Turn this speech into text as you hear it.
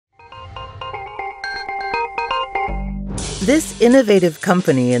This innovative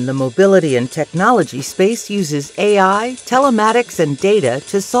company in the mobility and technology space uses AI, telematics, and data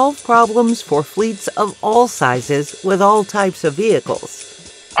to solve problems for fleets of all sizes with all types of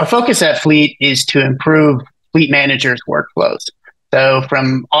vehicles. Our focus at Flete is to improve fleet managers' workflows. So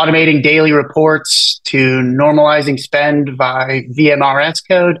from automating daily reports to normalizing spend by VMRS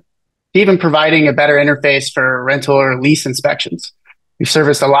code, to even providing a better interface for rental or lease inspections. We've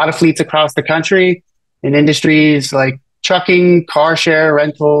serviced a lot of fleets across the country in industries like trucking, car share,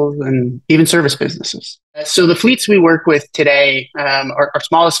 rentals, and even service businesses. So the fleets we work with today, our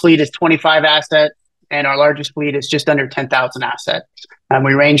smallest fleet is 25 assets, and our largest fleet is just under 10,000 assets.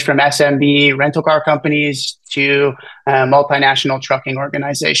 We range from SMB rental car companies to multinational trucking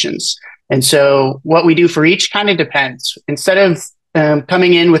organizations. And so what we do for each kind of depends. Instead of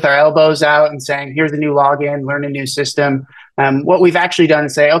coming in with our elbows out and saying, here's a new login, learn a new system, what we've actually done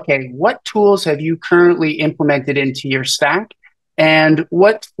is say, okay, what tools have you currently implemented into your stack? And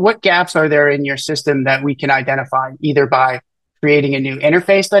what gaps are there in your system that we can identify either by creating a new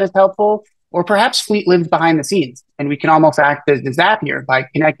interface that is helpful, or perhaps Flete lives behind the scenes and we can almost act as the Zapier by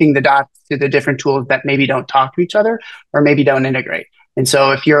connecting the dots to the different tools that maybe don't talk to each other or maybe don't integrate. And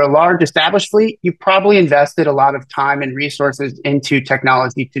so if you're a large established fleet, you probably invested a lot of time and resources into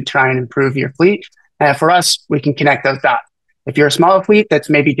technology to try and improve your fleet. For us, we can connect those dots. If you're a smaller fleet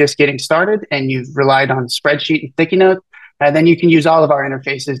that's maybe just getting started and you've relied on spreadsheet and sticky notes, then you can use all of our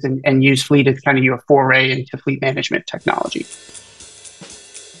interfaces and use Flete as kind of your foray into fleet management technology.